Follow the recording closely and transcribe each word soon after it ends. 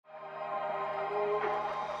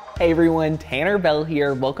Hey everyone, Tanner Bell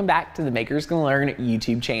here. Welcome back to the Makers Gonna Learn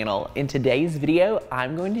YouTube channel. In today's video,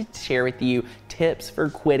 I'm going to share with you tips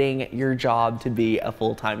for quitting your job to be a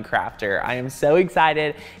full-time crafter. I am so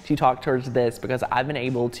excited to talk towards this because I've been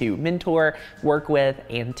able to mentor, work with,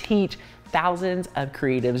 and teach thousands of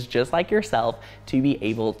creatives just like yourself to be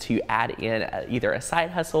able to add in either a side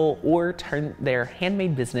hustle or turn their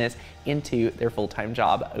handmade business into their full-time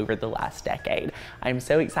job over the last decade. I'm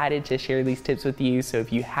so excited to share these tips with you, so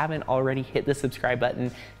if you haven't already hit the subscribe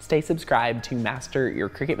button, stay subscribed to master your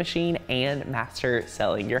Cricut machine and master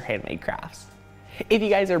selling your handmade crafts. If you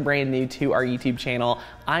guys are brand new to our YouTube channel,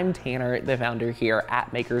 I'm Tanner, the founder here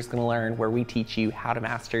at Makers Gonna Learn, where we teach you how to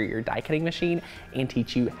master your die cutting machine and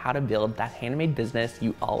teach you how to build that handmade business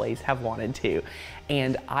you always have wanted to.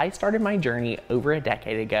 And I started my journey over a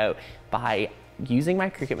decade ago by using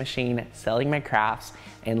my Cricut machine, selling my crafts,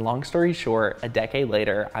 and long story short, a decade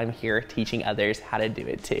later, I'm here teaching others how to do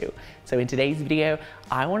it too. So in today's video,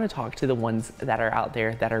 I wanna talk to the ones that are out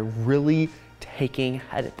there that are really taking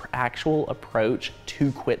an actual approach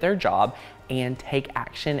to quit their job and take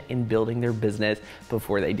action in building their business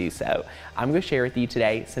before they do so. I'm going to share with you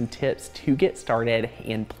today some tips to get started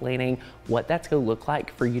in planning what that's going to look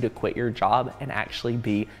like for you to quit your job and actually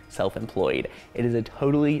be self-employed. It is a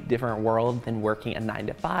totally different world than working a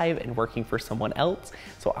 9-to-5 and working for someone else.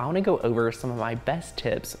 So I want to go over some of my best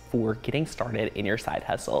tips for getting started in your side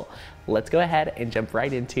hustle. Let's go ahead and jump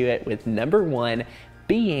right into it with number one,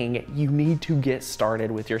 being you need to get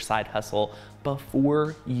started with your side hustle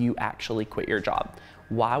before you actually quit your job.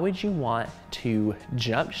 Why would you want to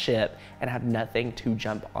jump ship and have nothing to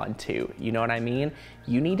jump onto? You know what I mean?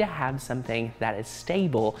 You need to have something that is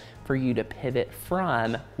stable for you to pivot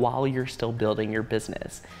from while you're still building your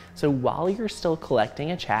business. So while you're still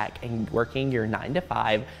collecting a check and working your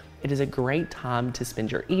 9-to-5, it is a great time to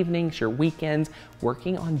spend your evenings, your weekends,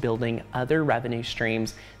 working on building other revenue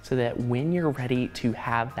streams so that when you're ready to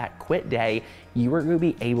have that quit day, you are going to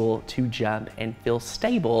be able to jump and feel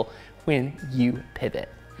stable when you pivot.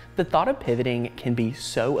 The thought of pivoting can be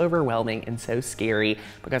so overwhelming and so scary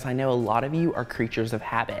because I know a lot of you are creatures of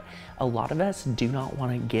habit. A lot of us do not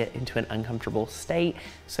want to get into an uncomfortable state,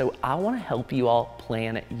 so I want to help you all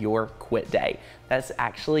plan your quit day. That's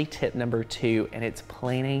actually tip number 2, and it's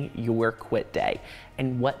planning your quit day.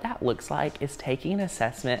 And what that looks like is taking an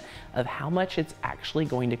assessment of how much it's actually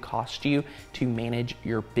going to cost you to manage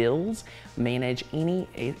your bills, manage any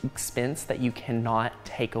expense that you cannot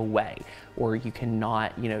take away or you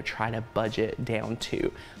cannot, try to budget down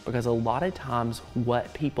to. Because a lot of times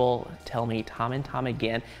what people tell me time and time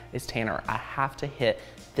again is, Tanner, I have to hit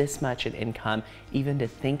this much in income even to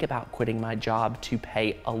think about quitting my job to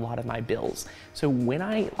pay a lot of my bills. So when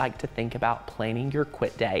I like to think about planning your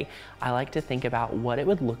quit day, I like to think about what it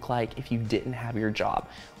would look like if you didn't have your job.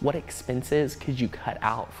 What expenses could you cut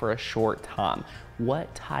out for a short time?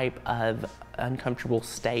 What type of uncomfortable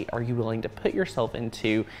state are you willing to put yourself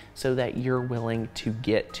into so that you're willing to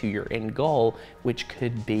get to your end goal, which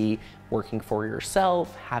could be working for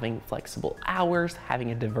yourself, having flexible hours,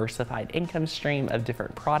 having a diversified income stream of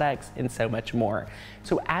different products, and so much more.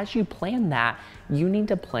 So as you plan that, you need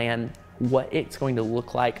to plan what it's going to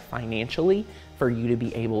look like financially for you to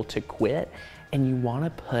be able to quit, and you want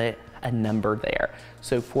to put a number there.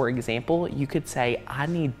 So for example, you could say, I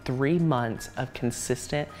need 3 months of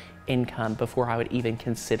consistent income before I would even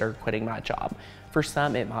consider quitting my job. For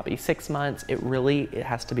some, it might be 6 months. It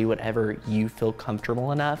has to be whatever you feel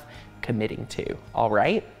comfortable enough committing to, all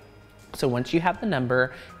right? So once you have the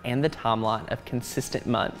number and the timeline of consistent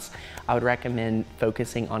months, I would recommend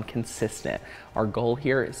focusing on consistent. Our goal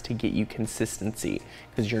here is to get you consistency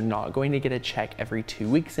because you're not going to get a check every 2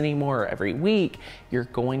 weeks anymore or every week. You're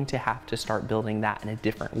going to have to start building that in a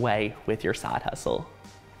different way with your side hustle.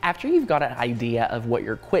 After you've got an idea of what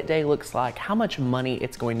your quit day looks like, how much money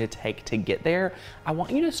it's going to take to get there, I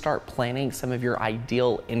want you to start planning some of your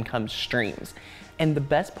ideal income streams. And the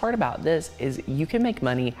best part about this is you can make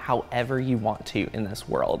money however you want to in this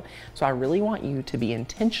world. So I really want you to be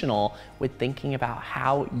intentional with thinking about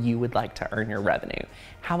how you would like to earn your revenue.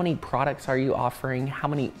 How many products are you offering? How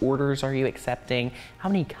many orders are you accepting? How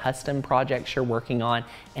many custom projects you're working on,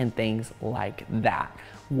 and things like that.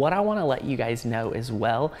 What I want to let you guys know as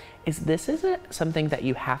well is this isn't something that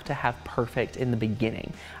you have to have perfect in the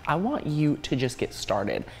beginning. I want you to just get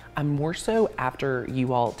started. I'm more so after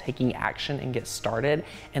you all taking action and get started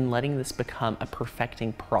and letting this become a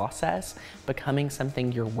perfecting process, becoming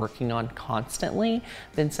something you're working on constantly,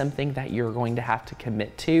 than something that you're going to have to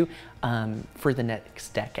commit to for the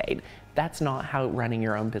next decade. That's not how running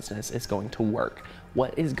your own business is going to work.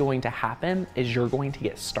 What is going to happen is you're going to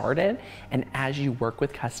get started, and as you work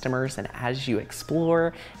with customers and as you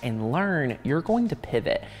explore and learn, you're going to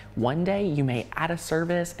pivot. One day you may add a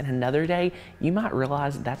service, and another day you might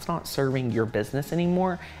realize that's not serving your business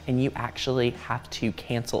anymore, and you actually have to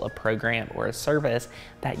cancel a program or a service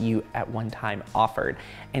that you at one time offered.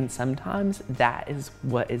 And sometimes that is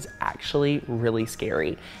what is actually really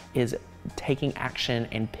scary, is taking action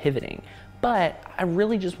and pivoting. But I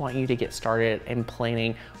really just want you to get started in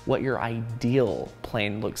planning what your ideal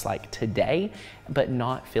plan looks like today, but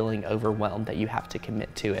not feeling overwhelmed that you have to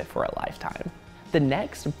commit to it for a lifetime. The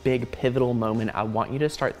next big pivotal moment I want you to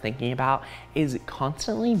start thinking about is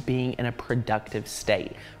constantly being in a productive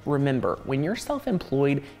state. Remember, when you're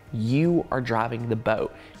self-employed, you are driving the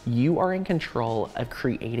boat. You are in control of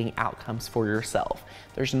creating outcomes for yourself.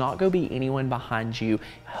 There's not going to be anyone behind you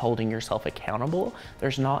holding yourself accountable.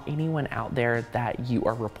 There's not anyone out there that you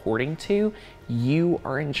are reporting to. You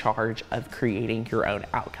are in charge of creating your own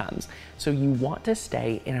outcomes. So you want to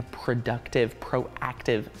stay in a productive,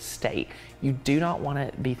 proactive state. You do not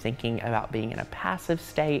want to be thinking about being in a passive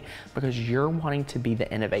state, because you're wanting to be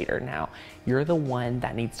the innovator now. You're the one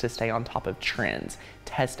that needs to stay on top of trends,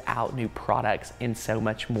 test out new products, and so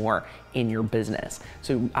much more in your business.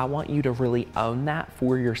 So I want you to really own that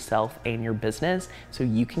for yourself and your business so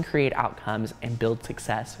you can create outcomes and build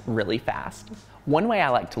success really fast. One way I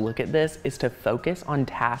like to look at this is to focus on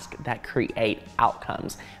tasks that create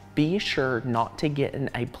outcomes. Be sure not to get in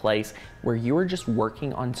a place where you are just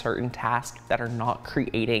working on certain tasks that are not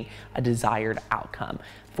creating a desired outcome.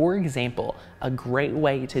 For example, a great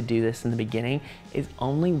way to do this in the beginning is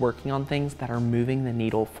only working on things that are moving the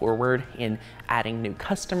needle forward in adding new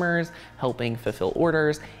customers, helping fulfill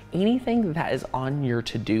orders, anything that is on your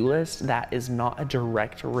to-do list that is not a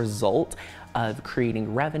direct result of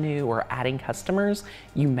creating revenue or adding customers,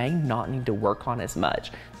 you may not need to work on as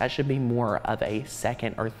much. That should be more of a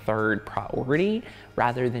second or third priority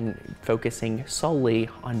rather than focusing solely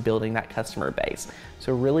on building that customer base.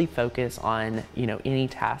 So really focus on, any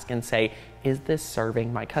task and say, is this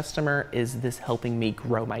serving my customer? Is this helping me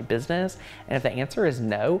grow my business? And if the answer is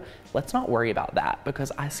no, let's not worry about that,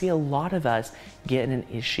 because I see a lot of us get in an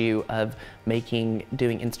issue of doing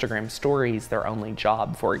Instagram stories their only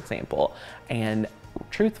job, for example. And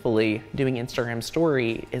truthfully, doing Instagram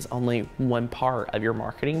story is only one part of your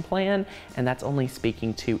marketing plan, and that's only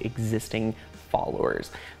speaking to existing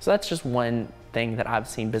followers. So that's just one thing that I've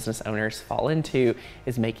seen business owners fall into,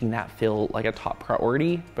 is making that feel like a top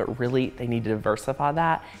priority, but really they need to diversify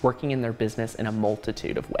that, working in their business in a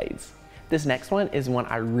multitude of ways. This next one is one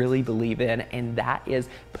I really believe in, and that is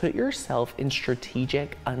put yourself in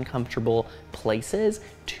strategic, uncomfortable places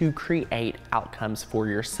to create outcomes for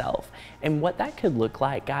yourself. And what that could look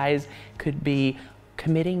like, guys, could be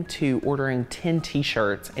committing to ordering 10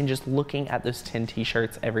 t-shirts and just looking at those 10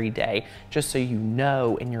 t-shirts every day, just so you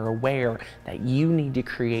know and you're aware that you need to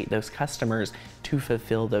create those customers to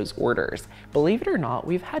fulfill those orders. Believe it or not,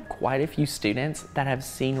 we've had quite a few students that have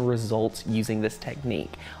seen results using this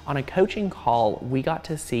technique. On a coaching call, we got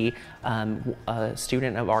to see a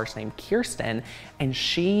student of ours named Kirsten, and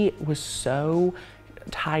she was so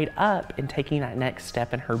tied up in taking that next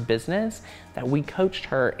step in her business that we coached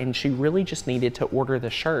her, and she really just needed to order the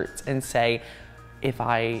shirts and say, if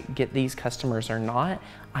I get these customers or not,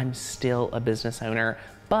 I'm still a business owner.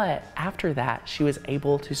 But after that, she was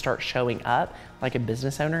able to start showing up like a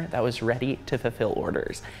business owner that was ready to fulfill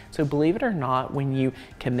orders. So believe it or not, when you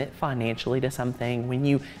commit financially to something, when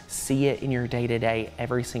you see it in your day-to-day,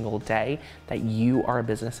 every single day, that you are a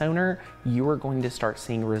business owner, you are going to start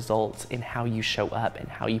seeing results in how you show up and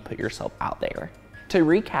how you put yourself out there. To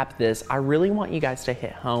recap this, I really want you guys to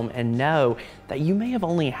hit home and know that you may have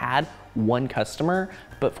only had one customer,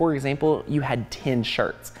 but for example, you had 10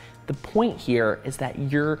 shirts. The point here is that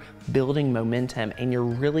you're building momentum and you're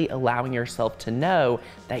really allowing yourself to know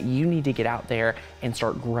that you need to get out there and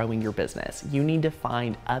start growing your business. You need to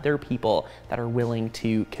find other people that are willing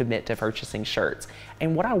to commit to purchasing shirts.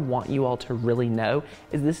 And what I want you all to really know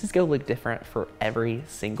is this is going to look different for every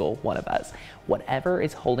single one of us. Whatever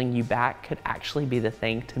is holding you back could actually be the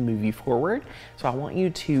thing to move you forward. So I want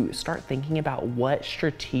you to start thinking about what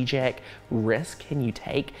strategic risk can you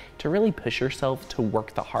take to really push yourself to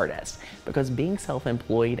work the hardest, because being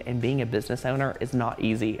self-employed and being a business owner is not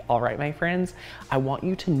easy. All right, my friends, I want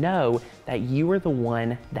you to know that you are the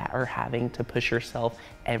one that are having to push yourself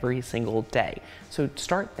every single day. So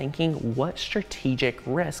start thinking, what strategic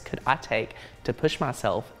risk could I take to push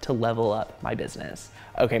myself to level up my business?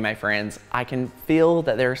 Okay, my friends, I can feel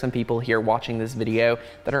that there are some people here watching this video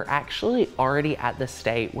that are actually already at the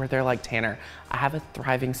state where they're like, Tanner, I have a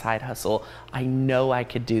thriving side hustle. I know I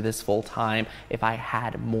could do this full time if I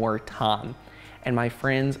had more time. And my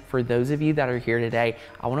friends, for those of you that are here today,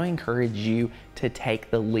 I want to encourage you to take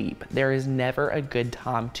the leap. There is never a good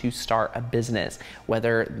time to start a business,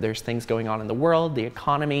 whether there's things going on in the world, the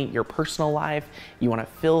economy, your personal life, you want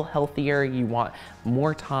to feel healthier, you want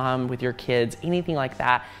more time with your kids, anything like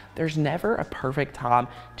that. There's never a perfect time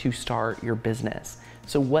to start your business.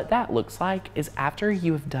 So what that looks like is after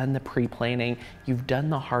you have done the pre-planning, you've done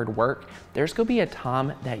the hard work, there's gonna be a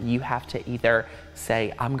time that you have to either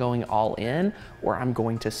say, I'm going all in or I'm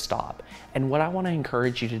going to stop. And what I wanna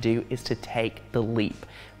encourage you to do is to take the leap.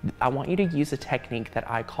 I want you to use a technique that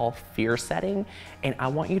I call fear setting, and I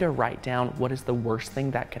want you to write down what is the worst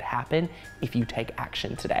thing that could happen if you take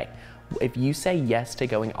action today. If you say yes to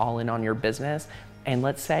going all in on your business, and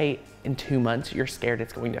let's say in 2 months you're scared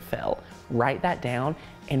it's going to fail, write that down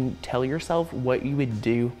and tell yourself what you would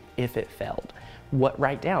do if it failed.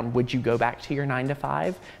 Write down, would you go back to your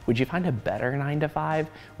 9-to-5? Would you find a better 9-to-5?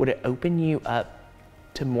 Would it open you up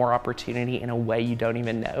to more opportunity in a way you don't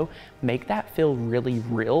even know? Make that feel really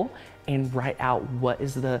real and write out what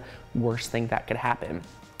is the worst thing that could happen.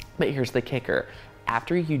 But here's the kicker.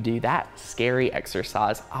 After you do that scary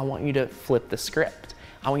exercise, I want you to flip the script.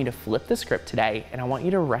 I want you to flip the script today, and I want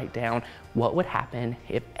you to write down what would happen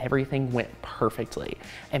if everything went perfectly,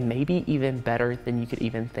 and maybe even better than you could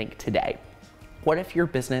even think today. What if your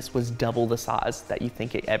business was double the size that you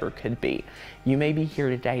think it ever could be? You may be here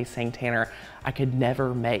today saying, Tanner, I could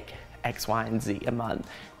never make X, Y, and Z a month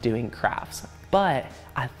doing crafts. But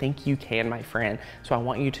I think you can, my friend. So I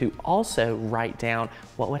want you to also write down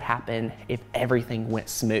what would happen if everything went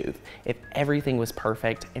smooth, if everything was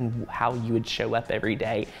perfect, and how you would show up every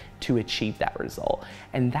day to achieve that result.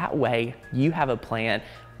 And that way you have a plan,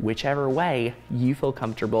 whichever way you feel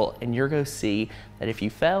comfortable, and you're gonna see that if you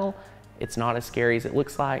fail, it's not as scary as it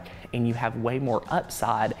looks like, and you have way more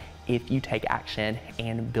upside if you take action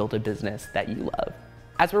and build a business that you love.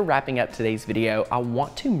 As we're wrapping up today's video, I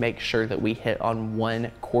want to make sure that we hit on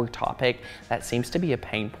one core topic that seems to be a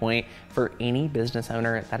pain point for any business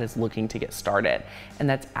owner that is looking to get started. And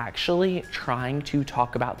that's actually trying to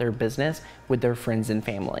talk about their business with their friends and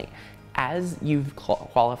family. As you've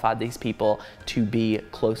qualified these people to be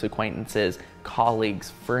close acquaintances,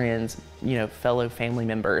 colleagues, friends, fellow family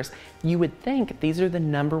members, you would think these are the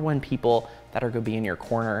 #1 people that are going to be in your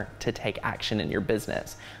corner to take action in your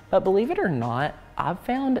business. But believe it or not, I've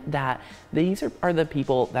found that these are the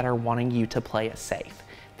people that are wanting you to play it safe.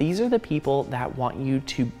 These are the people that want you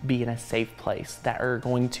to be in a safe place, that are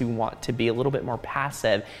going to want to be a little bit more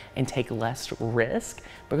passive and take less risk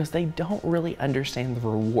because they don't really understand the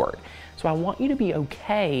reward. So I want you to be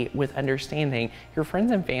okay with understanding your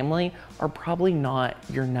friends and family are probably not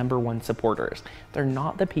your #1 supporters. They're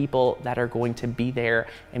not the people that are going to be there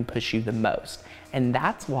and push you the most. And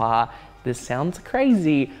that's why this sounds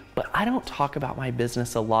crazy, but I don't talk about my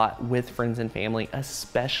business a lot with friends and family,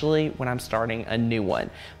 especially when I'm starting a new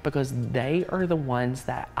one, because they are the ones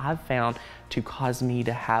that I've found to cause me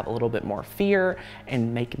to have a little bit more fear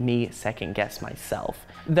and make me second guess myself.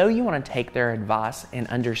 Though you want to take their advice and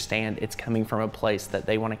understand it's coming from a place that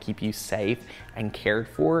they want to keep you safe and cared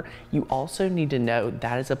for, you also need to know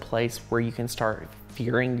that is a place where you can start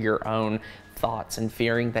fearing your own thoughts and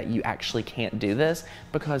fearing that you actually can't do this,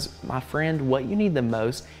 because my friend, what you need the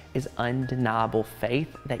most is undeniable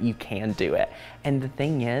faith that you can do it. And the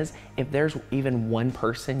thing is, if there's even one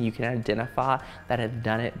person you can identify that has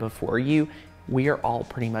done it before you, we are all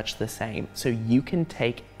pretty much the same. So you can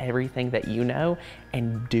take everything that you know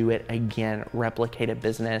and do it again, replicate a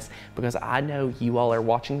business, because I know you all are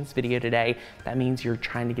watching this video today. That means you're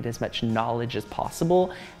trying to get as much knowledge as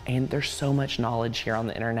possible. And there's so much knowledge here on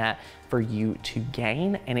the internet for you to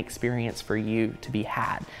gain and experience for you to be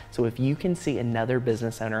had. So if you can see another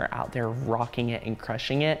business owner out there rocking it and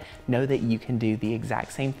crushing it, know that you can do the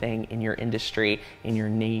exact same thing in your industry, in your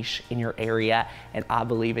niche, in your area. And I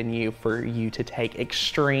believe in you for you to take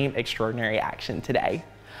extreme, extraordinary action today.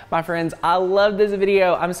 My friends, I love this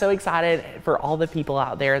video. I'm so excited for all the people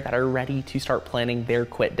out there that are ready to start planning their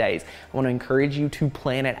quit days. I want to encourage you to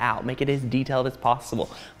plan it out, make it as detailed as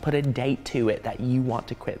possible, put a date to it that you want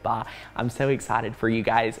to quit by. I'm so excited for you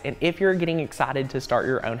guys. And if you're getting excited to start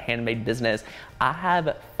your own handmade business, I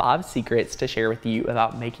have 5 secrets to share with you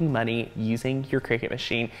about making money using your Cricut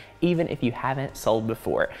machine, even if you haven't sold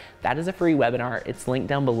before. That is a free webinar. It's linked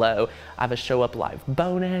down below. I have a show up live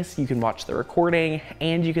bonus. You can watch the recording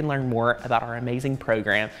and you can learn more about our amazing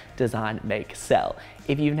program, Design, Make, Sell.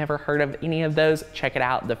 If you've never heard of any of those, check it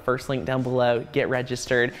out. The first link down below, get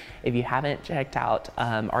registered. If you haven't checked out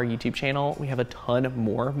our YouTube channel, we have a ton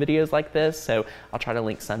more videos like this, so I'll try to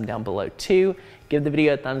link some down below too. Give the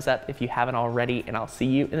video a thumbs up if you haven't already, and I'll see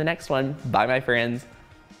you in the next one. Bye, my friends.